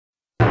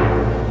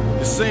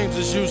It seems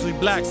it's usually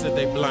blacks that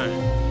they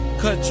blame.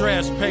 Cut,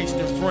 trash, paste,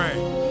 and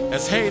frame.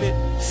 As hated,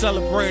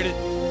 celebrated,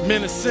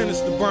 men are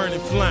sentenced to burn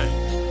in flames.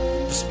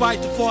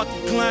 Despite the faulty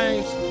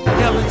claims,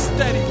 hell ain't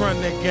steady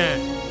run their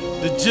game.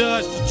 The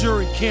judge, the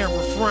jury can't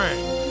refrain.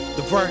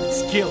 The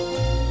verdict's guilty.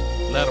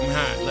 Let them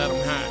hide, let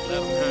them hide,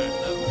 let them hide,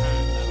 let them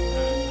hide, let them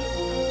hide, let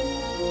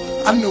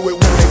them hide. I knew it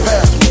when they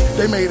passed me.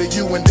 They made a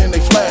U and then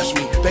they flashed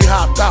me. They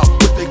hopped out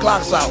with their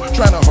Glocks out,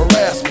 trying to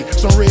harass me.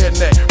 Some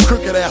redneck,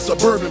 crooked ass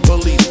suburban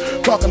police,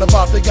 talking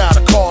about they got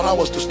a call, I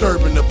was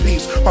disturbing the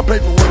peace. My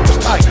paperwork was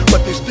tight, but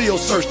they still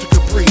searched the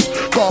Caprice.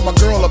 Called my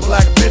girl a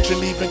black bitch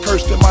and even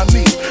cursed at my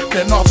niece.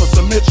 Then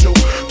Officer Mitchell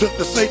took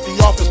the safety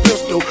off his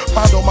pistol,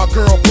 fondled my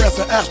girl breast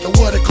and asked her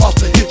what it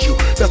cost to hit you.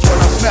 That's when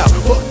I snapped,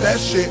 fuck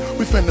that shit,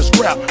 we finna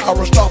scrap. I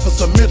rushed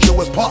Officer Mitchell,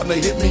 his partner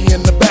hit me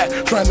in the back,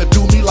 trying to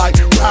do me like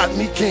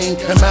Rodney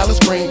King and Malice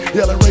Green,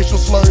 yelling racial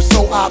slurs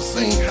so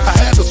obscene, I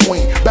had to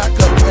swing, back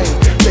up pain.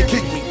 They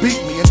kicked me,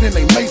 beat me, and then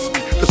they maced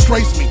me,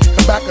 disgraced me,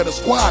 and back of the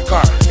squad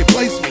car, they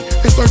placed me.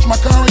 They searched my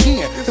car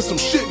again, there's some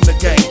shit in the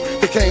game.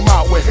 They came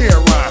out with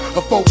heroin,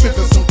 a 4-5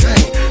 and some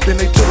cane. Then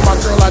they took my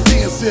girl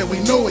ID and said, we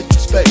know it, you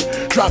stay.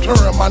 Dropped her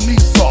and my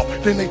niece off,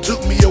 then they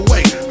took me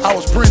away. I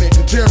was printed,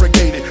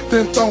 interrogated,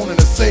 then thrown in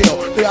a cell.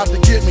 They out to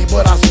get me,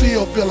 but I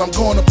still feel I'm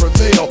gonna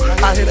prevail.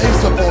 I hit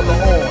Ace up on the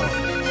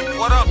horn.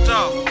 What up,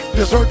 though?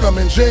 This Herk, I'm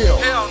in jail.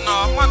 Hell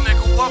no, my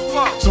nigga, what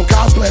for? Some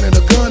cops planted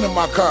a gun in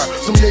my car,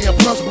 some yeah and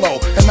plus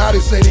blow. And now they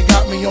say they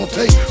got me on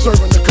tape,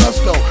 serving the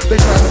custo. They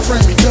trying to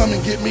frame me, come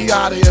and get me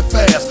out of here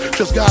fast.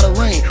 Just got a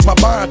ring, my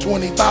bond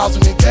 20,000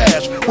 in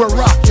cash. Where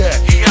Rock at?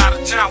 He out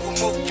of town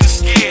with Mook and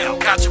Scale.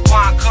 Got your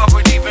bond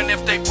covered even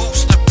if they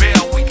boost the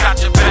bail. We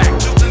got your back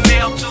to the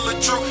nail till the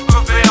truth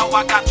prevail.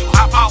 I got you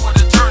high-powered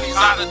attorneys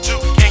out of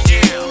Duke and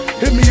Yale.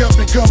 Hit me up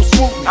and come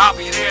swoop me. I'll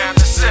be there in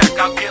a sec.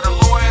 I'll get a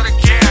lawyer to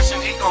cash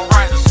and he gon'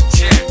 write us a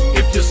check.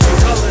 If your skin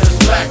color is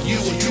black, you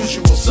a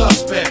usual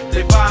suspect.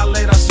 They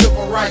violate our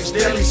civil rights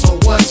daily, so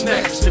what's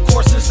next? The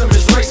court system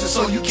is racist,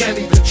 so you can't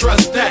even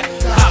trust that.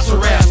 Cops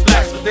harass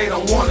blacks, but they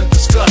don't wanna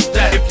discuss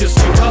that. If your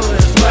skin color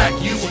is black,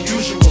 you a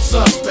usual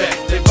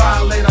suspect. They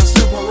violate our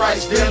civil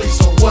rights daily,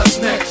 so what's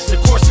next? The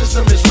court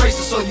system is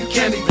racist, so you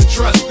can't even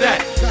trust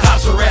that.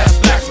 Cops harass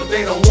blacks, but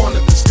they don't wanna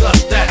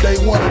discuss that. They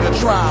wanted a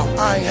trial,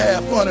 I ain't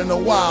had fun in a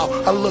while.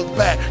 I look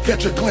back,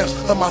 catch a glimpse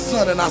of my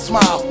son and I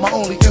smile. My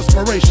only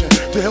inspiration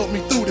to help me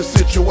through the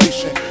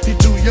situation. He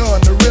too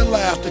young to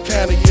realize the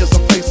kind of years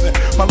I'm facing.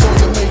 My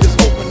lawyer made his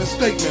opening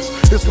statements.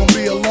 It's gonna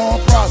be a long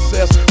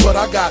process, but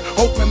I got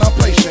hope and I'm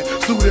patient.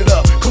 Suited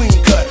up, clean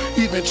cut,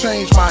 even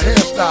changed my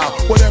hairstyle.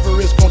 Whatever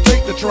it's gonna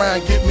take to try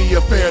and get me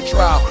a fair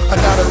trial. I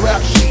got a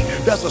rap sheet,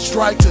 that's a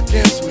strike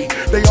against me.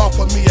 They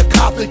offer me a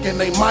copy and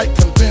they might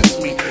convince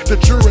me. The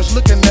jurors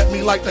looking at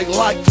me like they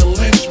like to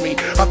lynch me.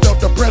 I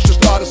felt the pressure,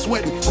 started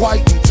sweating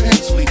quite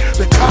intensely.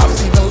 The cops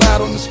even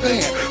lied on the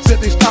stand,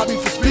 said they stopped me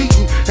for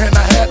speeding, and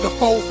I had the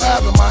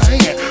 4-5 in my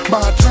hand.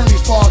 My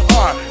attorneys fought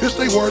hard, it's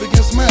their word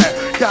against mine.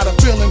 Got a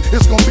feeling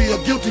it's gonna be a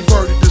guilty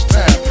verdict this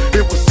time.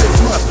 It was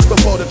 6 months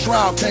before the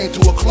trial came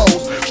to a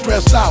close.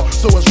 Stressed out,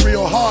 so it's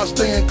real hard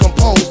staying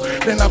composed.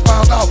 Then I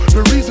found out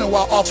the reason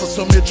why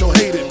Officer Mitchell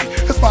hated me.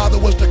 His father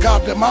was the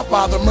cop that my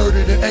father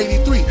murdered in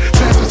 '83.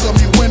 Chances of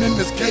me winning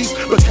this case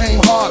became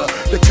harder.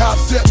 The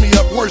cops set me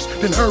up worse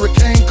than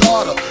Hurricane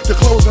Carter. The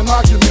closing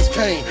arguments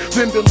came,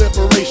 then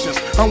deliberations.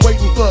 I'm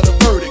waiting for the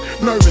verdict,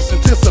 nervous,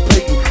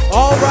 anticipating.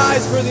 All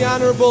rise for the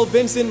Honorable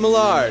Vincent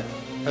Millard.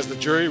 Has the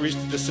jury reached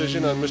a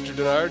decision on Mr.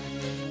 Denard?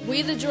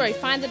 We, the jury,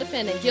 find the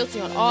defendant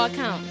guilty on all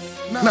counts.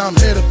 Now I'm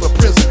headed for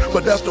prison,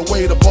 but that's the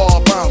way the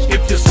ball bounced.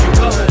 If your skin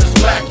color is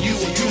black, you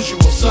a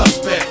usual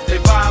suspect. They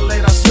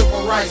violate our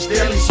civil rights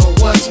daily, so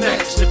what's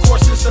next? The court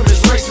system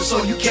is racist,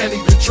 so you can't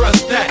even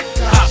trust that.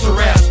 Cops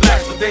harass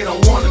blacks, but they don't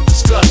wanna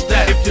discuss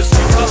that. If your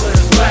skin color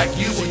is black,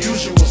 you a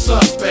usual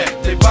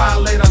suspect. They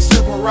violate our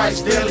civil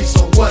rights daily,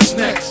 so what's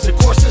next?